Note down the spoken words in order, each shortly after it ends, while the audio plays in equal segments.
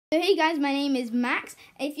So hey guys, my name is Max.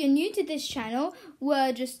 If you're new to this channel,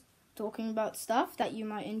 we're just talking about stuff that you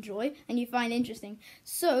might enjoy and you find interesting.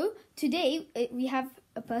 So today we have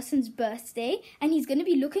a person's birthday and he's going to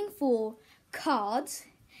be looking for cards,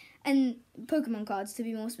 and Pokemon cards to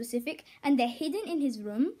be more specific, and they're hidden in his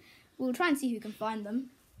room. We'll try and see who can find them.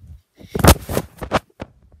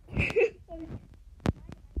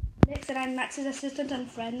 Next, and I'm Max's assistant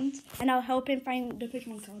and friend, and I'll help him find the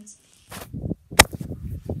Pokemon cards.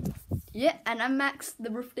 Yeah, and I'm Max, the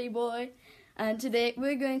birthday boy, and today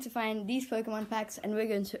we're going to find these Pokemon packs and we're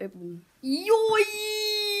going to open them. Yoy!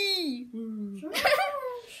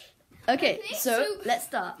 Okay, so let's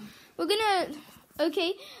start. We're gonna...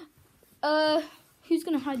 Okay, who's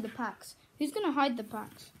gonna hide the packs? Who's gonna hide the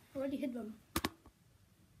packs? Already hid them.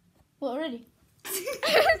 Well, already.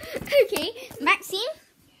 Okay, Maxine,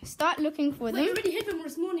 start looking for them. We already hid them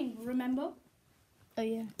this morning, remember? Oh,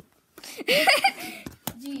 yeah.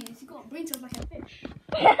 Jeez, you got brain cells like a fish.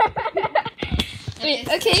 Wait,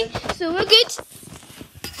 okay, so we're good.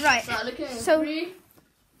 Right, Start looking. so... 3,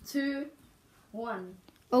 2, 1.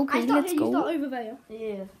 Okay, let's You go. start over there.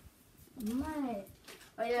 Yeah. Mate.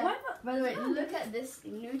 Oh yeah. Why not? By the way, look at this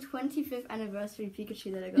new 25th anniversary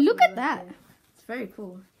Pikachu that I got. Look for at my that. birthday. It's very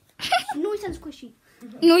cool. Noise and squishy.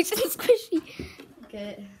 No, it's squishy.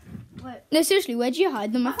 Okay. No, seriously, where'd you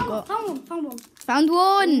hide them? I forgot. Found one. Found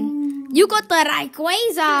one. You got the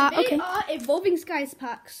Rayquaza. They Okay. are Evolving Skies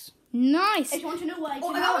packs. Nice. If you want to know what I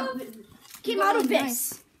Came came out of nice.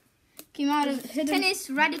 this. Came out of Hidden. Tennis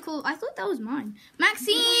Radical. I thought that was mine.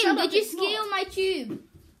 Maxine, Shut up, did you it's steal my tube?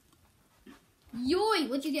 Yoy,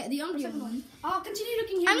 what'd you get? The Umbreon one. I'll continue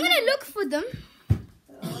looking here. I'm gonna look for them.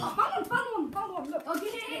 Found one. Look.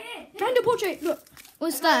 Okay. Find the portrait. Look.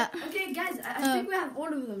 What's that? Okay, guys, I think we have all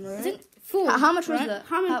of them, right? Is it 4? How much was right? that?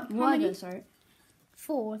 How many? Sorry.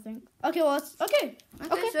 4, I think. Okay, well, okay.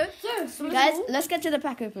 Okay, so guys, let's get to the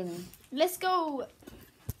pack opening. Let's go.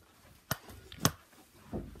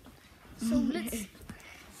 So let's.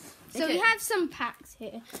 So we Okay. have some packs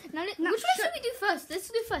here. Now, which one should we do first? Let's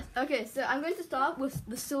do first. Okay, so I'm going to start with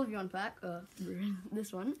the Sylveon pack,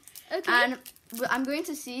 this one. Okay. And I'm going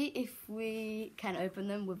to see if we can open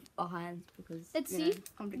them with our hands because Let's you know, see.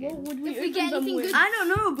 complicated. What would we If we open get them anything with? good. I don't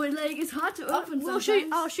know, but like it's hard to open. I'll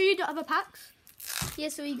sometimes. show you the other packs. Yeah,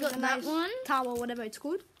 so we got There's a that nice one. Tower, whatever it's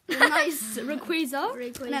called. A nice Rayquaza.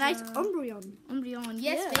 Rayquaza. And a nice Umbreon. Umbreon.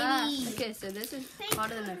 Yes, Ah, baby. okay, so this is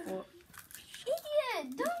harder than I thought.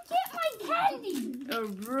 Idiot! Don't get my candy. Oh,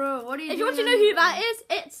 bro, what are you If you doing? want to know who that is,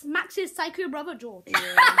 it's Max's psycho brother George.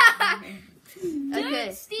 Okay,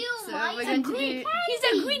 Don't steal so my we're going to candy. do. He's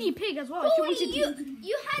a greedy pig as well. If you Holy, wanted to.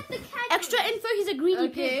 you had the candy. Extra info, he's a greedy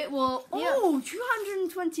pig. Okay, well, oh,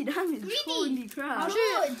 220 damage. Greedy. Holy crap.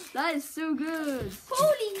 Good. That is so good.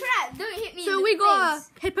 Holy crap! Don't hit me. So in the we got face.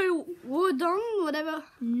 a Hippo Wardong, whatever.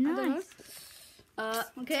 Nice.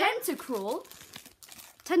 Okay. Tentacruel,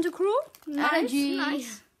 Tentacruel. Energy,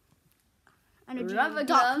 Nice. Energy. Rubber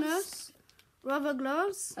Darkness. Rubber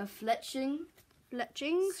gloves. a Fletching,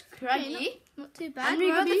 Fletchings. Scraggy, Not too bad. and we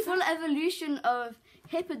got the Ruby. full evolution of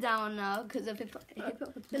Hippowdon now because of Hippo.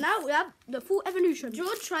 So now we have the full evolution.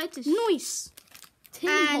 George tried to. Noise.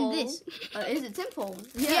 And this. Is it Timple?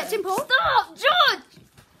 Yeah, Timple. Stop, George!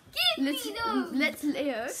 Give Let's, me those. let's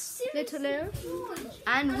Leo Little Leo.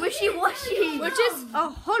 and Wishy Washy Which is a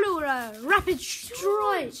hollow rapid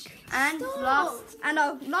strike. and last And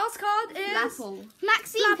our last card is Lapple.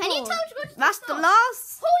 Maxine, can you Flapple. tell George? That's the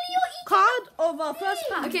last Holy, you're eating card of our first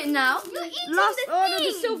pack. Okay, now You're eating Last the order thing.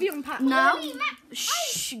 of the Sylveon pack. Now- Holy Max.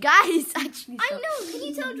 shh, guys, actually. I stop. know. Can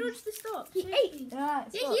you tell George to stop? He ate. Yeah, Yeah,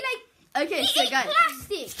 stop. he like Okay, he so ate guys.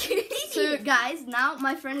 plastic. So guys, now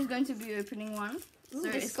my friend is going to be opening one. So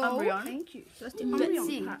it's Umbreon. Thank you. So let's do Let's Umbreon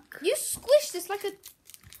see. pack. You squished this like a.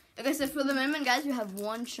 Okay, so for the moment, guys, we have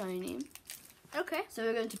one shiny. Okay. So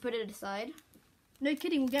we're going to put it aside. No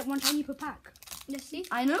kidding, we'll get one shiny per pack. Let's see.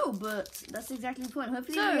 I know, but that's exactly the point.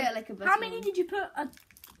 Hopefully So, we get like a better how many one. did you put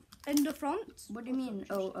in the front? What do you mean?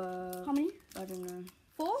 Oh, How many? I don't know.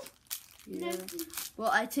 4? Yeah.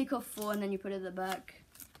 Well, I take off 4 and then you put it at the back.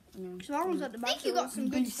 So that one's at the back. think you got some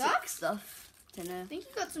good Basic stuff. Don't know. I think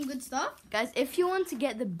you got some good stuff. Guys, if you want to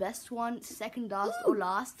get the best one, second last or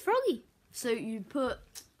last, Froggy. so you put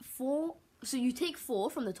 4. So you take 4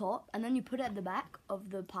 from the top and then you put it at the back of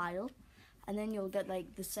the pile, and then you'll get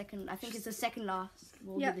like the second. I think it's the second last.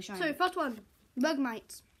 Will Yeah. be the shiny. So first one,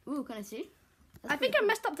 Bugmite. Ooh, can I see? I think I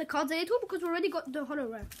messed up the cards a little because we already got the hollow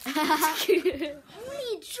rare.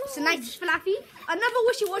 Holy George. It's a nice fluffy. Another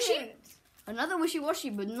wishy washy. Another Wishy Washy,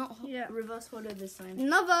 but not Yeah. reverse hollow this time.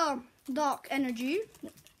 Another dark energy.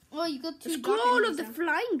 Oh, you got two. Scroll of the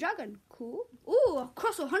Flying Dragon. Cool. Ooh,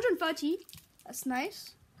 cross 130. That's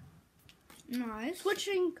nice. Nice.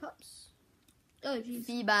 Switching cups. Oh, jeez.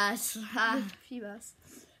 Feebas. Ha. Feebas.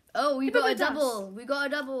 Oh, we got a Hippopotas. double. We got a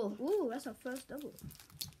double. Ooh, that's our first double.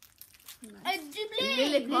 A Jubilee.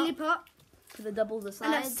 Lilliput. Lilliput. For the doubles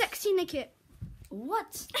aside. And a sexy Nickit.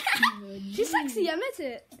 What? She's sexy, admit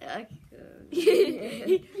it.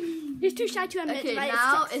 Okay. He's too shy to admit Okay, that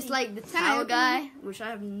now sexy. it's like the I tower open guy, which I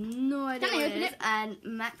have no idea Can I what open it is, it? and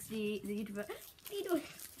Max, the YouTuber,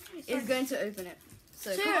 is going to open it.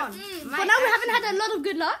 So, So, come on. for Mike, now we haven't action. had a lot of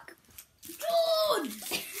good luck.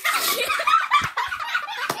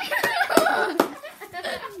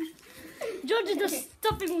 George is just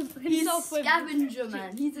stuffing He's himself with. scavenger,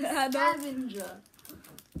 man. He's a I know. scavenger.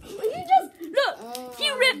 He just look. Oh, He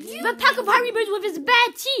ripped the pack of Haribos with his bare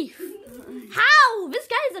teeth. How? This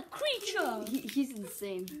guy is a creature. He's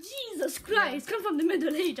insane. Jesus Christ! Come from the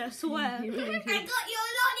Middle Age, I swear. He really I is. got your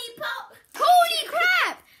lollipop. Holy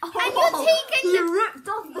crap! And you're taking He the ripped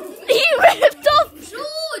off the... He ripped off.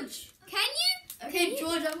 George. Can you? Okay,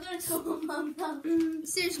 George, I'm going to tell my mum now.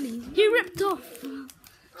 Seriously. He ripped off.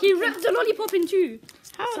 He ripped the lollipop in two.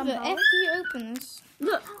 How the Somehow. F do you open this?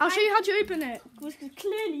 Look, I'll show you how to open it. Because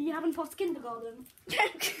clearly you haven't passed kindergarten.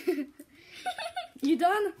 You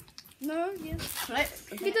done? No? Yes. Right.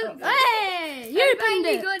 You done? Hey! You opened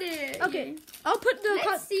it. got it. Okay, I'll put the Let's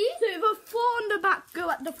cards. see. So the 4 on the back go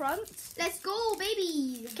at the front. Let's go,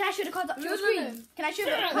 baby. Can I show the cards up to No, the no, screen? no. Can I show the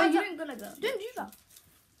No, cards you up? ain't gonna go. Don't do that.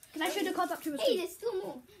 Can I show the cards up to the Hey, screen? there's still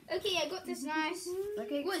more. Okay, I got this nice.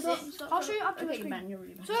 Okay, What is stop, it? stop, I'll stop. show you up to the Okay, screen. man, you're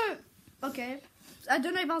really bad. So, okay. I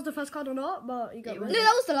don't know if that was the first card or not, but you got It one. was. No,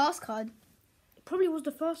 that was the last card. Probably was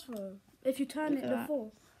the first row. If you turn Look it at the that.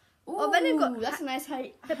 4. Oh, then you've got that's a nice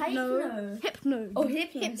height. Hypno. Hypno. Oh,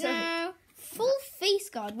 Hypno. Hypno. Full face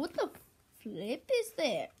guard. What the flip is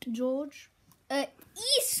that? George.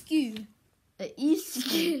 Eskew.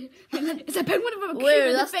 It's a penguin with a cube Wait,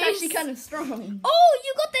 in that's the face. actually kind of strong. Oh,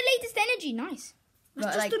 you got the latest energy. Nice.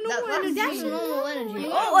 That's just a normal energy. That's normal energy.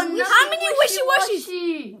 Oh, another how many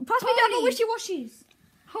wishy-washy. Pass me the other Holy. wishy-washies.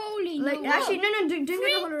 Holy Like, no. actually, no, don't get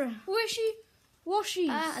the hollow. Wishy-washies.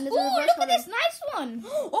 And there's Oh, a reverse look at hollow. this nice one.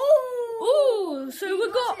 Oh, so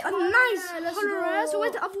we got it. a Oh, nice yeah, let's hollow rare. So go.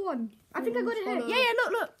 where's the other one? I think I got it here. Hollow.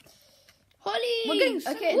 Yeah, look. Holy. We're getting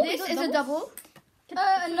so Okay, cool. this We got is a doubles.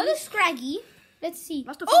 double. Another Scraggy. Let's see.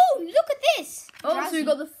 That's the Oh, look at this. Oh, so we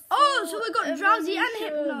got the. Oh, so we got Drowsy and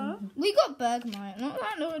evolution. Hypno. We got Bergmite. Not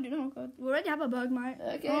that, no, not good. We already have a Bergmite.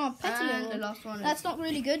 Okay. Oh, petty and little. the last one. That's not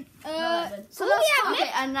really good. So oh, that's yeah, okay,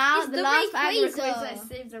 and now is the the last bag Rayquaza. Rayquaza. I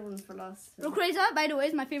saved everyone for last. so- Rayquaza, by the way,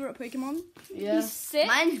 is my favorite Pokemon. Yeah. He's sick.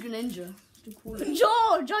 Mine's Greninja. To call it.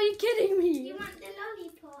 George, are you kidding me? want the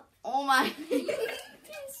lollipop? Oh my.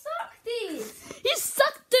 You suck this. He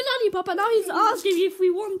sucked the lollipop and now he's asking if we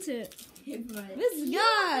want it. This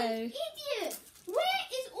guy. Idiot. Where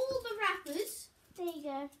is all the wrappers? There you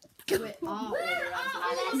go. Wait, oh, Where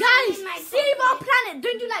are Guys, save our planet.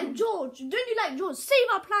 Don't do like George. Don't do like George. Save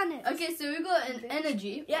our planet. Okay, so we got an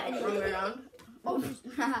energy. Yeah, all the way around.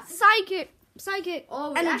 Psychic.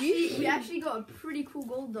 Oh, Energy. we actually got a pretty cool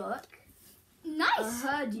gold duck. Nice. A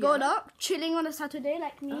Herdia. Gold up, chilling on a Saturday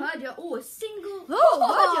like me. A Herdia. Oh, a single.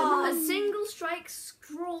 Oh, A single strike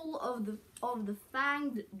scroll of the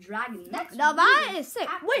fanged dragon. That's now that is sick.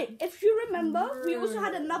 Wait, if you remember, we also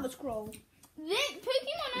had another scroll. This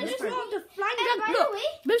Pokemon are This just one. Scroll of the flying And dragon. by Look, the way,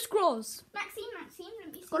 both scrolls. Maxine,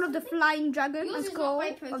 let me see. Scroll of the something. flying dragon Yours and is not scroll by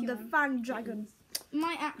of the Pokemon. fang dragon.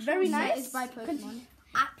 My actual Very set nice. is by Pokemon.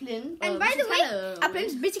 Applin. And by the way,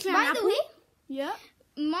 Apple's basically an By apple. the way, Yeah.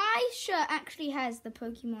 my shirt actually has the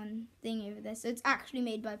Pokemon thing over there, so it's actually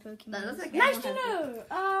made by Pokemon. That's like Nice to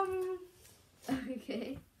know.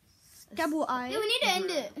 Okay. Gabble Yeah, Eye. we need to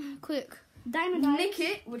end it quick. Diamond Eye.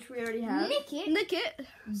 Nickit, which we already have. Nick it. Nickit.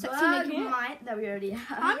 Sexy Nickit. Bergmite, that we already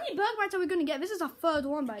have. How many Bergmites are we going to get? This is our third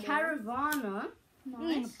one by the way. Caravana.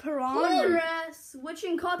 Piranha. Rare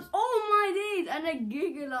switching cups. Oh my days! And a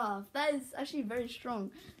Gigalaf. That is actually very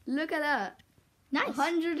strong. Look at that. Nice.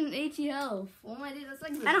 180 health. Oh my days, that's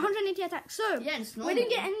like. And 180 attack. So, Yeah, it's we normal. didn't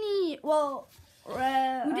get any, well,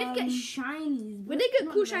 rare. We did get shinies. we did get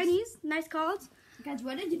cool shinies. Nice cards. Guys,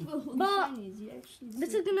 where did you put all the But shinies? You actually.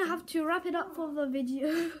 This is going to have to wrap it up for the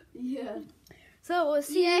video. Yeah. So, we'll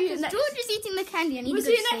see Yeah, you because next George is eating the candy. I need We'll to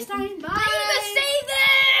see go you next save him. time. Bye. I need to go save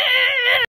them.